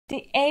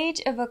The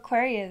Age of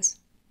Aquarius.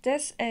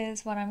 This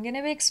is what I'm going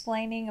to be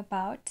explaining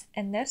about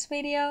in this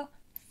video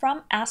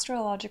from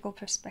astrological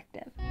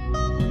perspective.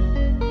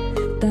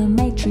 The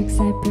matrix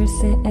I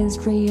perceive is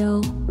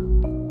real.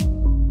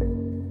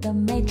 The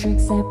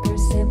matrix I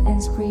perceive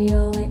is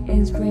real. It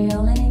is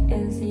real and it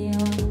is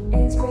real.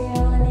 It's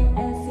real and it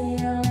is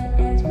real.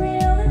 It is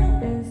real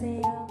and it is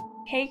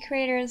real. Hey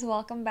creators,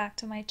 welcome back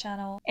to my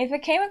channel. If you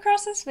came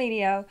across this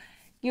video,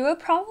 you will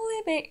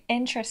probably be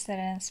interested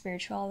in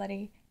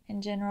spirituality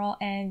in general,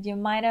 and you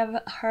might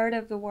have heard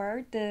of the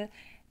word, the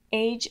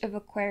Age of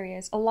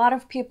Aquarius. A lot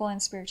of people in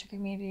spiritual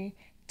community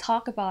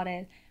talk about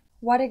it.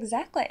 What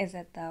exactly is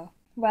it though?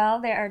 Well,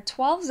 there are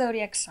 12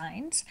 zodiac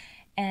signs,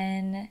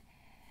 and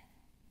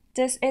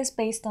this is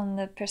based on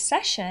the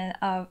precession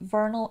of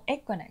vernal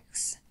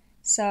equinox.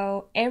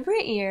 So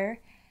every year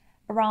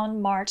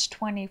around March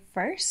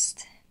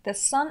 21st, the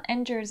sun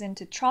enters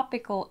into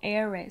tropical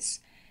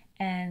Aries,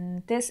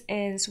 and this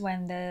is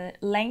when the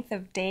length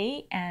of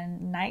day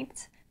and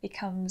night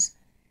becomes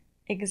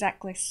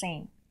exactly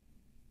same.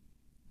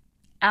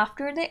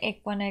 After the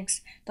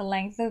equinox, the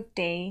length of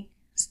day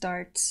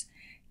starts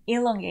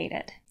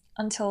elongated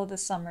until the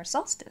summer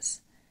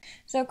solstice.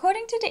 So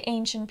according to the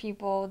ancient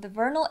people, the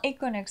vernal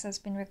equinox has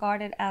been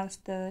regarded as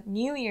the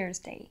New Year's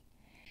Day.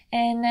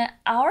 And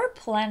our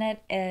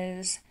planet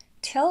is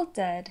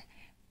tilted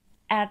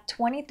at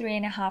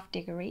 23.5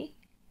 degrees.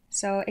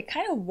 So it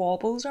kind of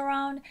wobbles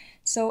around.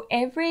 So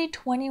every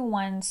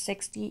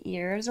 2160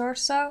 years or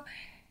so,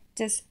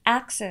 this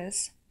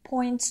axis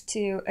points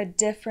to a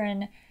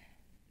different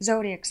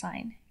zodiac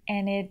sign,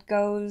 and it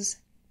goes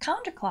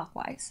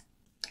counterclockwise.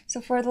 So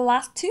for the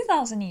last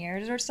 2000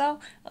 years or so,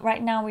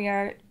 right now we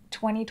are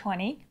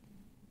 2020,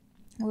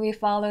 we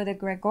follow the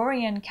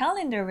Gregorian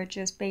calendar, which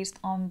is based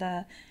on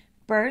the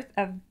birth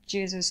of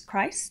Jesus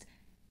Christ.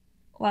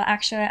 Well,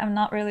 actually, I'm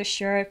not really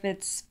sure if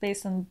it's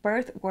based on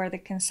birth or the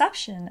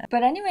conception,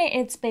 but anyway,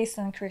 it's based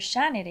on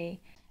Christianity.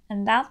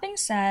 And that being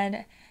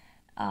said,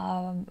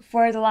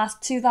 for the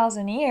last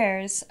 2000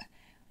 years,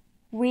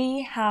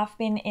 we have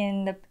been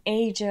in the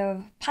age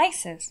of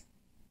Pisces.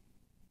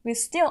 We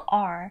still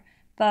are,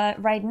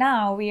 but right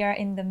now we are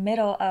in the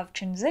middle of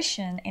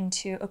transition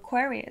into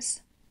Aquarius.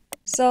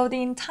 So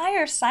the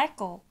entire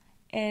cycle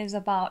is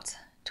about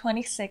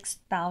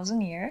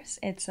 26,000 years.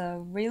 It's a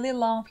really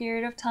long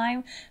period of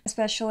time,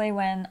 especially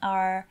when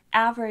our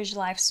average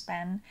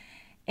lifespan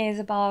is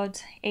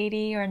about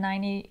 80 or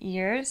 90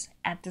 years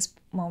at this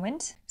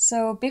moment.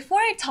 So before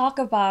I talk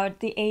about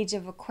the Age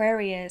of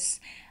Aquarius,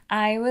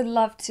 I would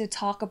love to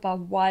talk about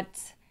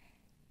what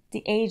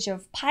the Age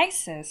of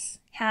Pisces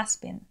has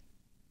been,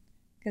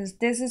 because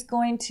this is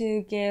going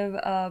to give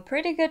a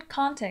pretty good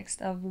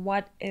context of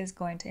what is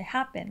going to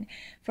happen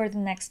for the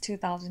next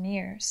 2000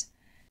 years.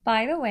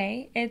 By the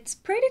way, it's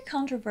pretty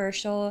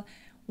controversial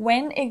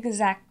when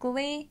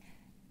exactly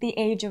the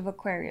Age of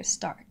Aquarius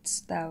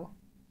starts, though.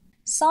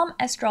 Some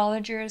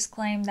astrologers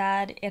claim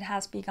that it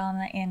has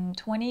begun in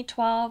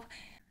 2012.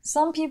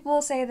 Some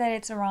people say that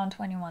it's around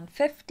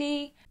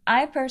 2150.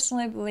 I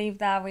personally believe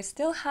that we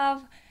still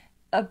have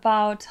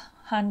about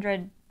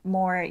 100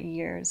 more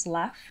years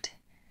left,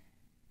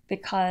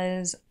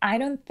 because I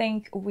don't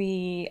think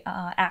we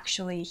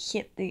actually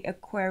hit the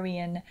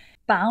Aquarian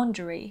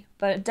boundary,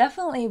 but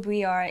definitely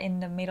we are in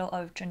the middle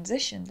of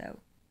transition though.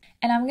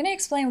 And I'm going to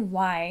explain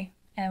why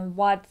and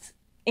what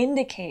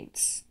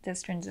indicates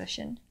this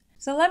transition.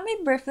 So let me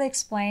briefly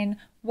explain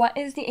what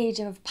is the Age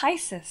of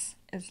Pisces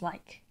is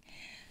like.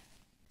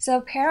 So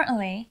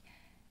apparently,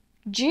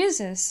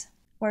 Jesus,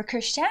 or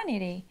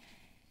Christianity,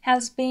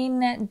 has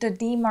been the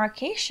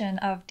demarcation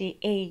of the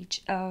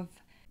Age of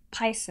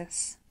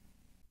Pisces.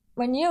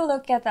 When you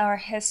look at our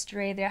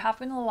history, there have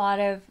been a lot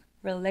of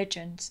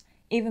religions,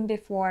 even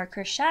before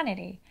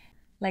Christianity,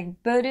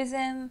 like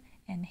Buddhism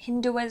and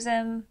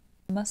Hinduism,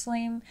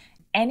 Muslim,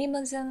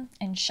 animism,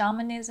 and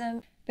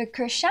shamanism. But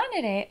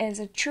Christianity is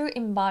a true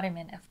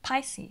embodiment of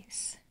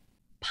Pisces.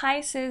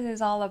 Pisces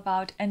is all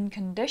about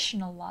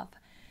unconditional love.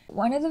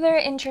 One of the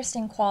very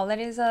interesting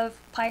qualities of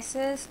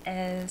Pisces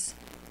is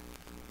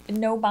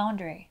no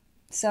boundary.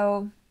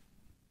 So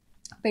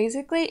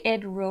basically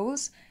it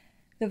rules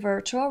the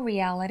virtual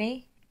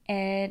reality,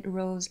 it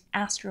rules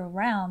astral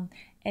realm,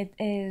 it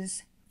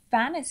is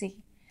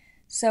fantasy.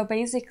 So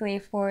basically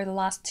for the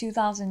last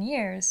 2000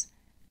 years,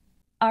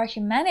 our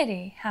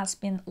humanity has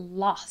been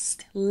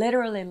lost,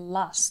 literally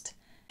lost.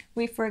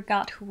 We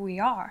forgot who we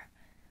are.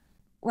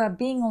 Well,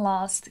 being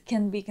lost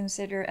can be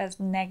considered as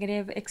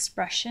negative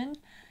expression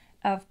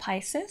of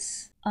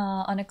Pisces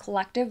on a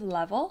collective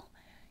level.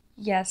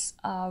 Yes,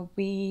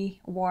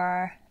 we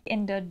were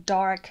in the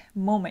dark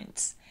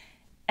moments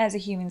as a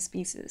human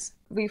species.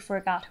 We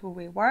forgot who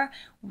we were,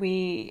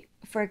 we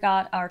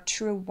forgot our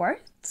true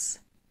worths,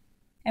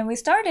 and we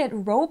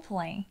started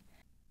role-playing.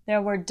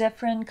 There were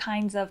different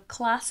kinds of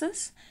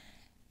classes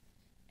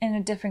in the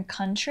different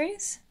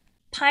countries.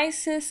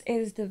 Pisces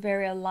is the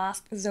very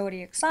last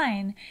zodiac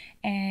sign,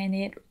 and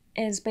it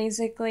is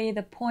basically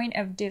the point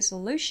of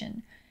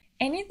dissolution.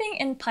 Anything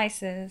in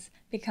Pisces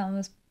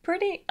becomes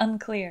pretty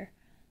unclear.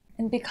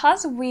 And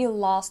because we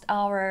lost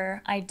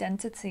our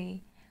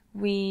identity,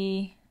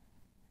 like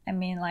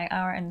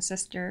our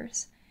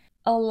ancestors,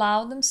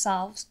 allow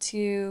themselves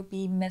to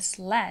be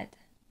misled.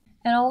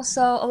 And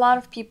also, a lot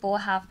of people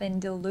have been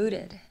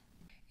deluded.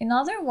 In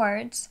other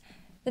words,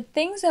 the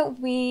things that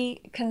we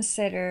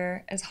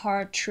consider as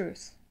hard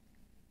truth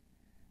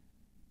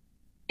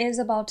is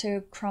about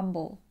to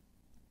crumble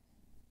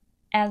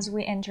as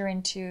we enter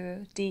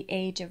into the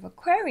Age of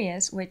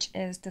Aquarius, which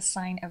is the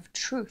sign of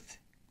truth,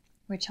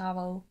 which I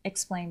will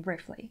explain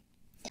briefly.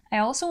 I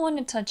also want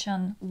to touch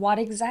on what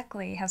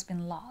exactly has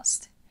been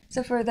lost.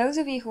 So for those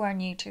of you who are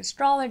new to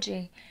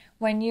astrology,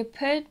 when you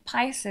put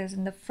Pisces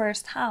in the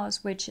first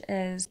house, which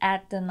is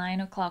at the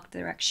 9 o'clock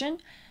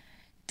direction,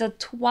 the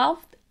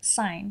 12th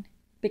sign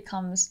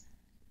becomes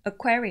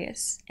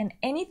Aquarius, and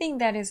anything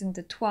that is in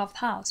the 12th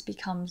house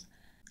becomes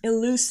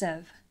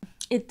elusive.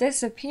 It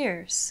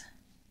disappears.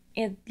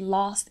 It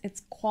lost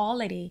its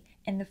quality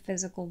in the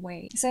physical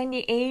way. So in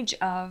the age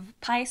of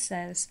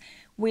Pisces,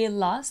 we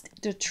lost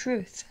the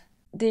truth.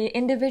 The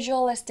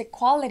individualistic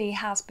quality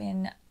has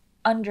been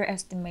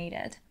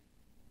underestimated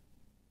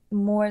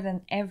more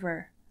than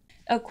ever.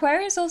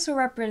 Aquarius also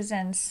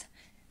represents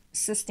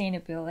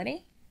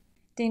sustainability.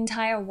 The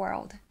entire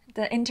world,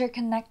 the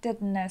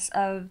interconnectedness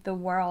of the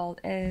world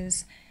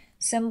is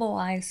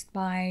symbolized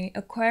by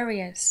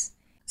Aquarius.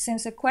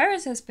 Since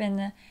Aquarius has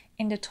been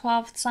in the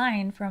 12th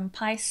sign from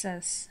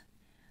Pisces,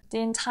 the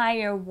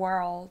entire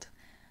world,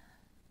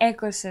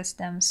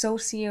 ecosystem,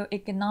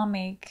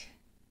 socio-economic,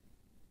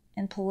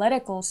 and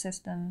political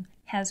system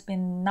has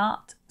been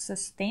not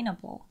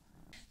sustainable.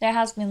 There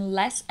has been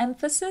less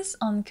emphasis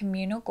on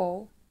communal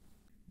goal,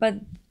 but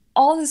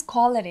all these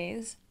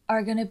qualities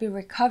are going to be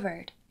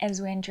recovered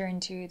as we enter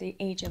into the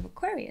Age of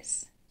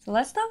Aquarius. So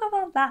let's talk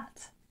about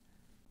that.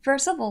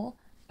 First of all,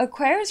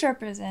 Aquarius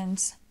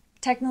represents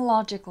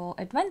technological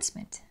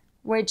advancement,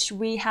 which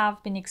we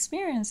have been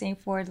experiencing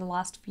for the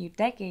last few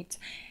decades.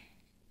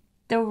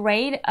 The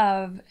rate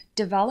of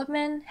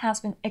development has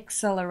been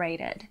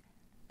accelerated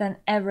than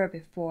ever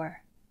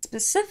before.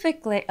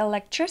 Specifically,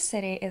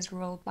 electricity is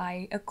ruled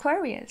by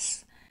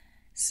Aquarius.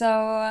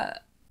 So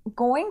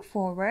going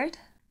forward,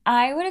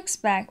 I would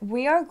expect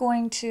we are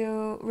going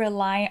to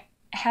rely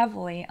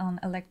heavily on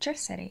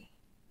electricity.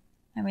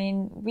 I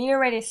mean, we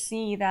already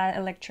see that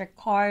electric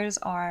cars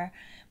are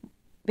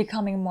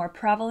becoming more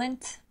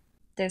prevalent.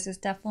 This is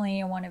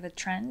definitely one of the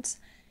trends.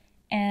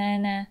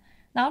 And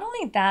not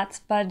only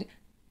that, but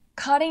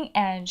cutting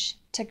edge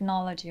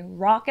technology,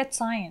 rocket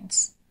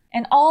science,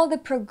 and all the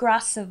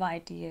progressive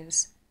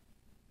ideas,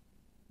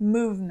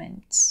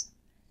 movements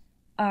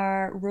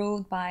are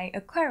ruled by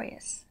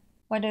Aquarius.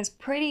 What is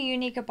pretty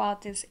unique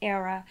about this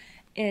era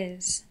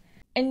is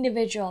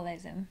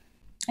individualism.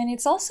 And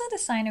it's also the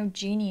sign of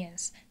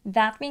genius.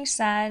 That being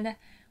said,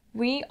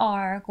 we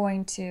are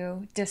going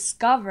to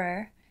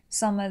discover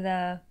some of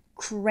the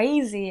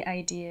crazy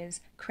ideas,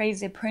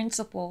 crazy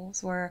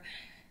principles, or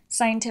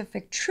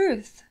scientific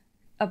truth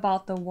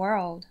about the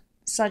world,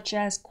 such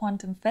as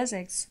quantum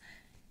physics.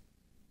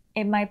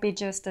 It might be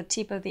just the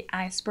tip of the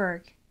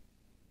iceberg.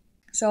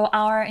 So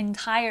our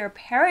entire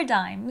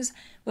paradigms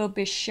will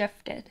be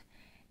shifted.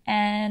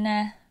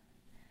 And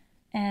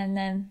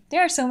then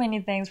there are so many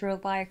things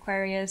ruled by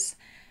Aquarius.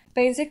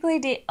 Basically,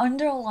 the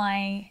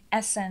underlying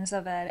essence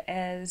of it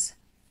is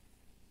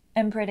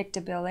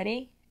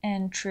unpredictability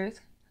and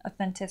truth,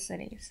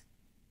 authenticities.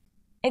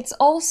 It's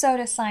also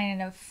the sign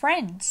of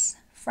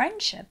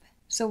friendship.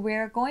 So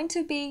we're going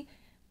to be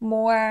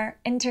more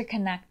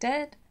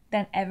interconnected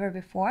than ever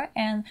before.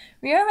 And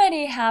we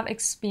already have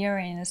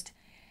experienced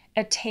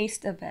a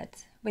taste of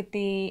it with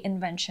the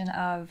invention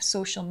of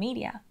social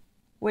media,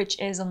 which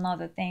is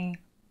another thing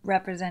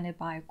represented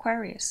by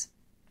Aquarius.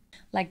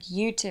 Like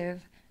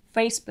YouTube,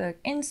 Facebook,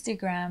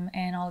 Instagram,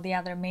 and all the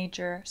other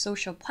major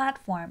social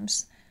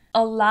platforms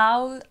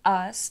allow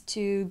us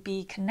to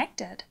be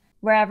connected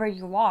wherever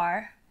you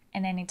are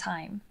at any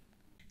time.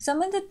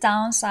 Some of the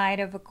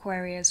downside of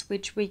Aquarius,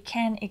 which we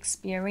can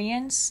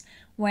experience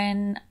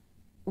when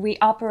we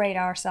operate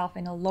ourselves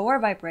in a lower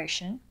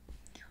vibration,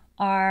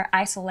 are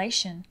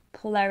isolation,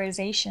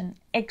 polarization,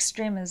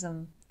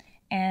 extremism,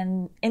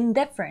 and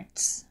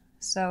indifference.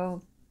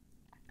 So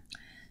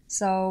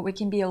we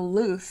can be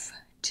aloof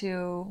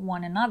to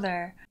one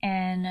another,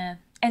 and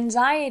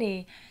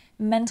anxiety,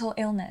 mental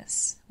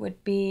illness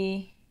would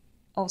be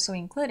also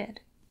included.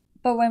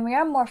 But when we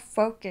are more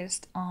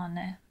focused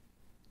on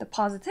the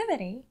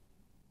positivity,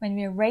 when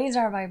we raise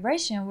our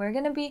vibration, we're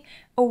going to be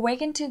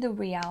awakened to the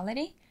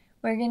reality.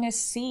 We're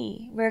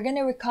going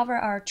to recover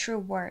our true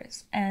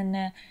worth.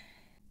 And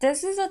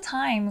this is a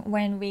time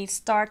when we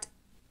start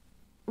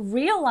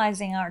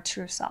realizing our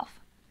true self.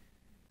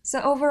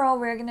 So overall,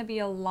 we're going to be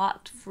a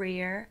lot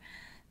freer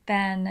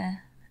than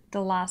the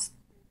last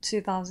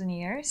 2,000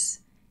 years.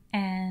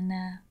 And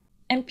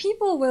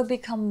people will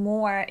become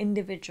more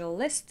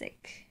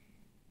individualistic.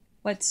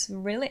 What's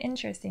really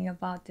interesting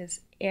about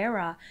this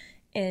era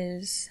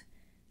is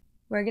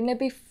we're going to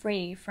be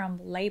free from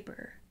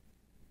labor.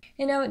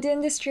 You know, the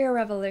Industrial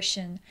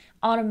Revolution,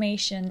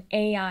 automation,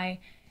 AI,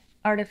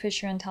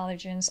 artificial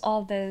intelligence,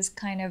 all this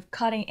kind of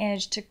cutting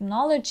edge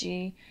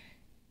technology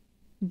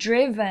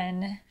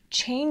driven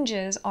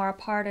changes are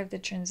part of the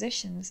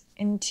transitions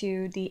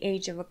into the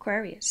age of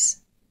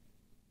Aquarius.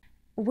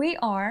 We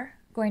are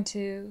going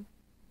to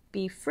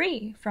be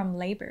free from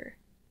labor,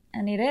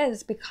 and it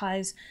is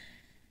because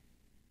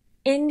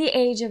in the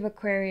age of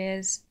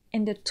Aquarius,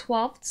 in the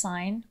 12th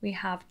sign, we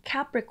have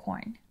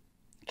Capricorn.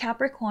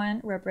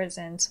 Capricorn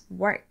represents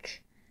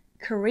work,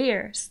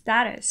 career,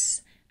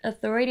 status,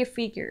 authority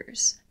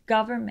figures,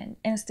 government,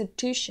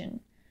 institution.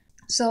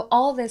 So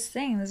all these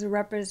things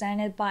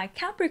represented by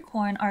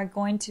Capricorn are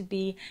going to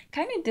be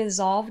kind of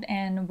dissolved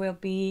and will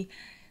be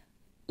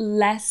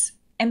less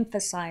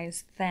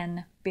emphasized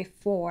than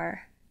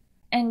before.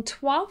 And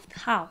 12th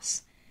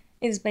house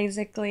is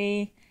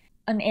basically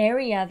an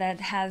area that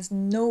has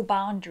no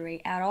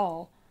boundary at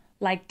all,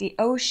 like the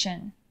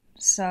ocean.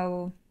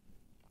 So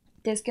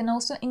this can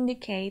also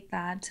indicate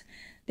that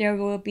there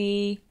will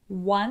be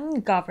one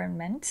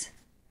government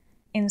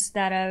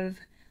instead of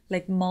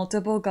like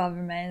multiple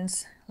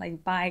governments,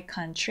 like by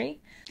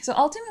country. So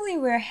ultimately,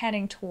 we're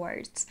heading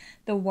towards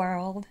the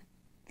world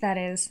that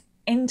is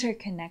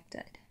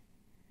interconnected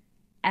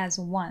as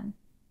one.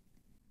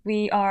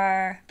 We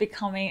are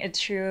becoming a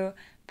true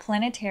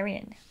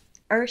planetarian,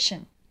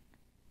 Urshan.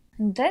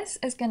 This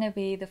is going to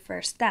be the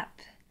first step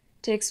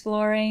to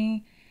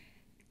exploring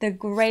the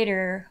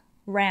greater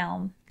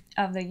realm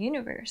of the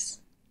universe.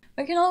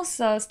 We can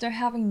also start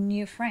having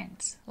new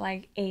friends,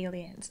 like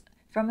aliens,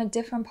 from a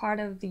different part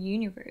of the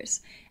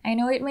universe. I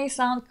know it may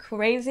sound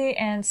crazy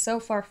and so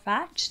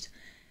far-fetched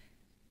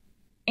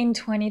in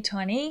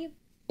 2020,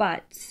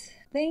 but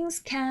things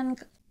can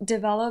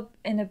develop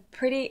in a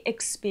pretty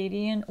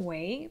expedient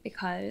way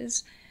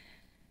because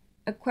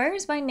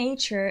Aquarius by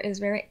nature is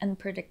very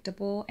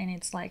unpredictable, and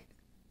it's like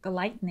a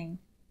lightning.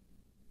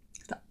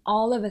 So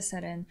all of a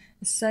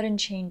sudden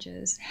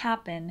changes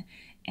happen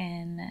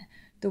and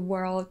the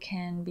world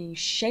can be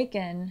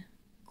shaken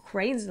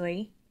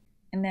crazily,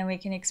 and then we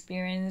can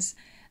experience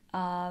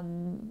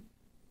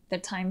the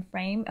time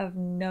frame of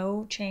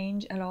no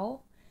change at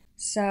all.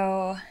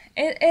 So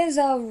it is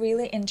a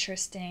really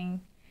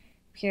interesting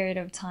period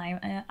of time,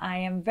 and I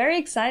am very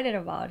excited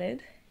about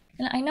it.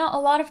 And I know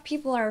a lot of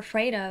people are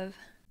afraid of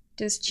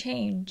this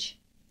change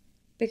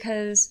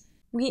because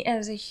we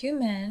as a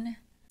human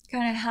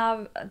kind of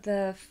have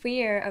the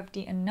fear of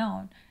the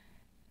unknown,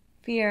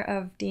 fear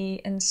of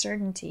the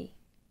uncertainty.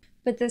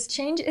 But this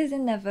change is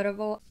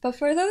inevitable. But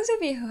for those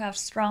of you who have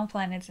strong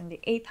planets in the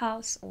 8th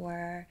house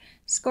or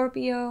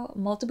Scorpio,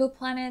 multiple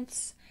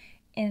planets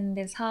in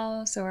this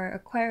house or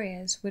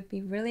Aquarius would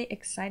be really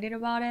excited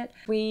about it.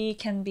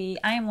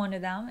 I am one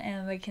of them,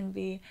 and we can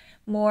be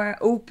more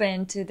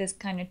open to this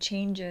kind of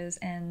changes,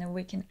 and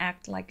we can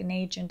act like an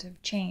agent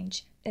of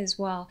change as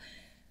well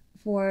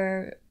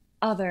for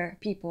other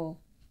people.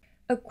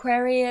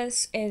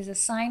 Aquarius is a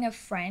sign of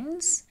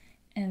friends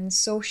and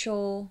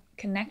social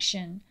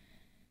connection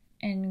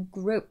and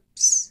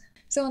groups.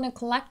 So on a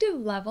collective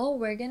level,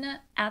 we're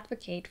gonna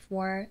advocate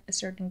for a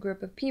certain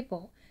group of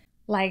people,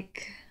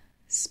 like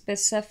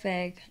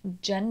specific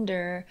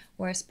gender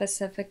or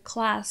specific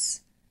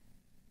class,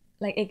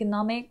 like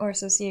economic or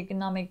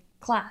socioeconomic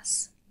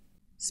class,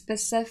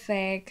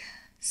 specific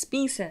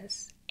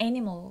species,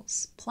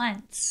 animals,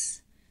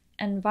 plants,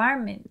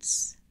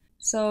 environments.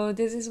 So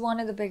this is one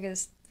of the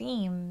biggest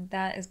themes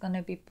that is going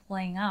to be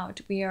playing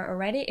out. We are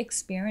already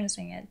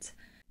experiencing it.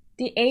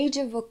 The age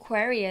of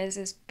Aquarius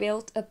is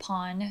built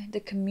upon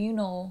the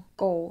communal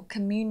goal,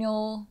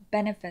 communal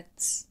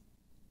benefits.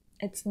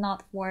 It's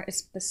not for a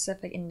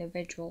specific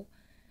individual.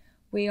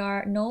 We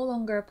are no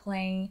longer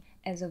playing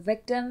as a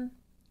victim.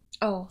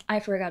 Oh, I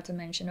forgot to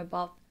mention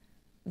about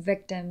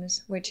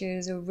victims, which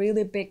is a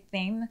really big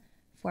theme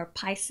for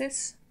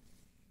Pisces.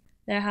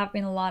 There have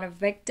been a lot of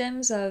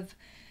victims of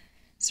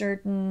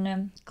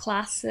certain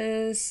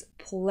classes,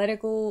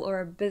 political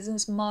or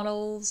business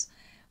models,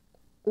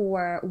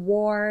 or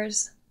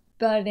wars.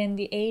 But in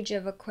the age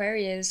of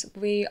Aquarius,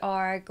 we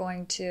are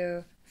going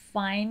to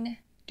find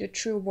the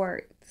true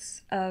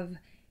worth of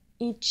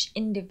each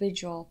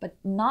individual, but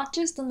not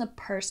just on the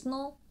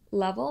personal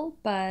level,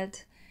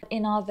 but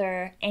in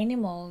other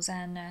animals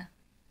and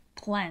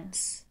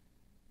plants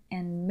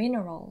and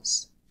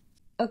minerals.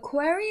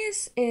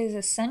 Aquarius is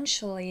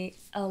essentially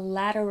a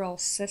lateral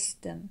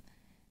system,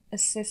 a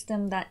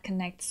system that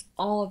connects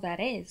all that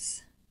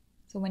is.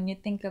 So when you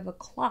think of a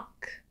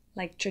clock,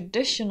 like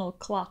traditional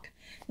clock,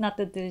 not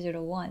the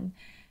digital one,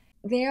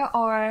 there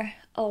are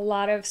a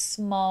lot of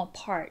small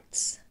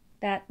parts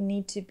that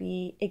need to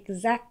be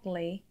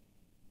exactly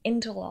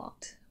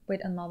interlocked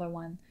with another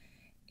one.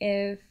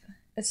 If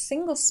a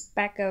single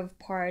speck of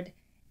part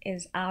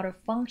is out of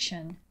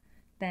function,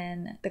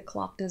 then the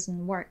clock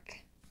doesn't work.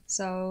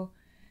 So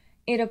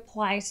it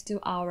applies to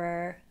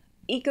our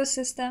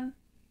ecosystem,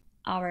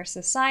 our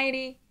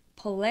society,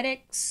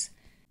 politics,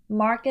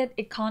 market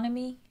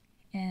economy,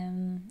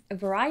 and a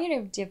variety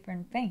of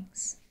different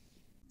things.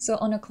 So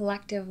on a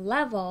collective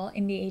level,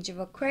 in the age of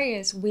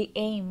Aquarius, we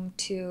aim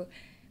to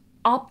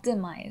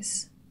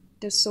optimize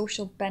the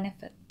social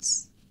benefit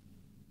balance.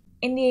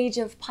 In the age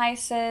of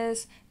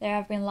Pisces, there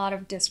have been a lot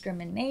of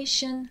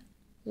discrimination,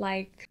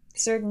 like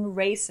certain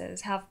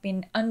races have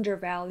been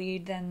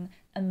undervalued than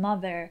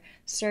another,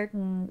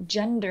 certain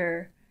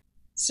gender,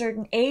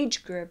 certain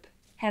age group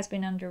has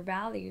been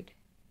undervalued,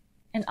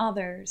 and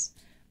others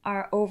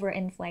are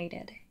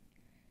overinflated.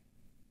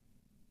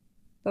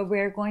 But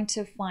we're going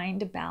to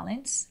find a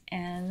balance,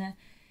 and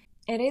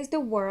it is the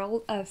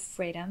world of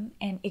freedom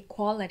and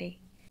equality.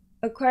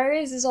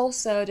 Aquarius is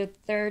also the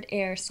third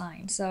air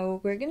sign, so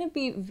we're going to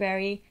be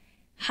very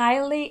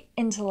highly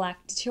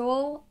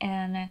intellectual,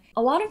 and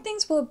a lot of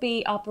things will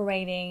be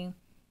operating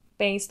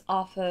based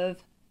off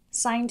of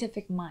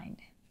scientific mind.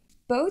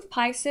 Both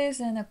Pisces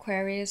and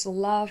Aquarius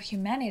love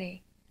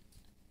humanity.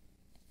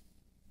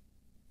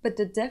 But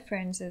the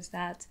difference is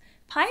that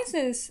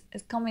Pisces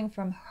is coming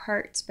from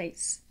heart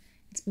space.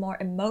 It's more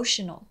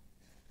emotional.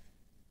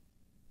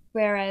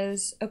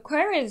 Whereas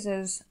Aquarius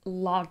is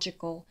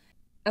logical,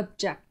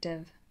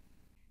 objective.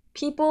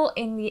 People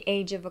in the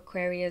age of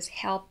Aquarius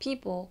help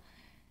people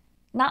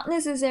not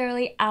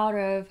necessarily out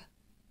of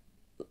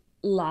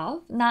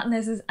love,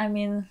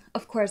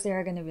 of course there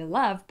are going to be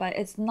love, but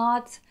it's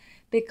not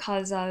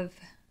because of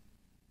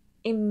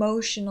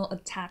emotional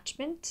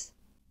attachment.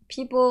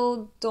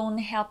 People don't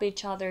help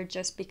each other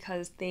just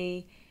because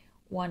they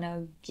want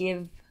to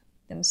give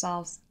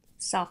themselves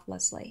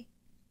selflessly.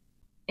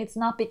 It's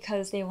not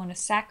because they want to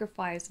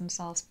sacrifice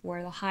themselves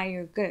for the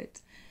higher good,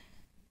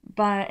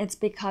 but it's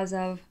because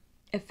of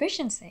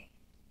efficiency.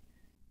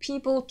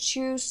 People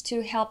choose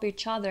to help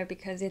each other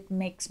because it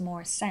makes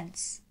more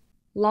sense,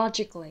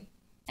 logically.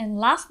 And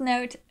last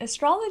note,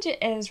 astrology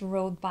is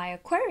ruled by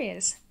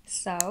Aquarius,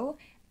 so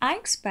I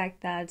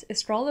expect that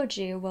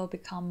astrology will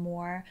become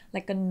more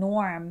like a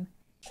norm.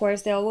 Of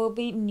course, there will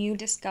be new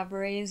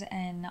discoveries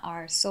in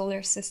our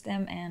solar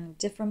system and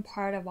different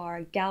part of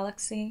our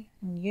galaxy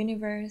and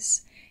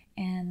universe,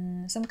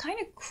 and some kind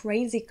of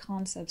crazy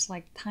concepts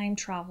like time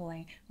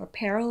traveling or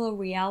parallel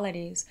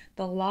realities,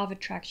 the law of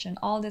attraction,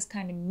 all this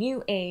kind of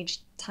new age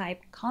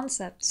type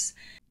concepts.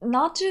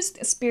 Not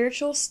just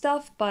spiritual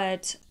stuff,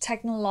 but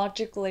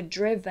technologically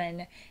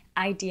driven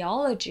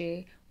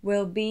ideology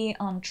will be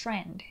on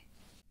trend.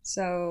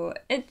 So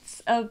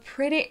it's a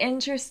pretty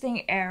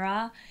interesting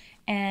era,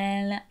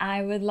 and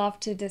I would love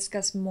to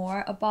discuss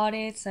more about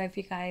it. So if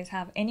you guys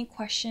have any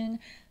question,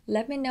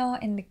 let me know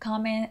in the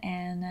comment,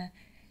 and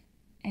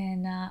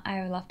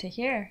I would love to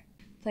hear.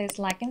 Please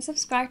like and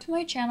subscribe to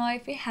my channel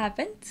if you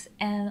haven't,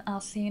 and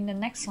I'll see you in the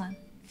next one.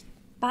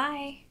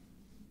 Bye!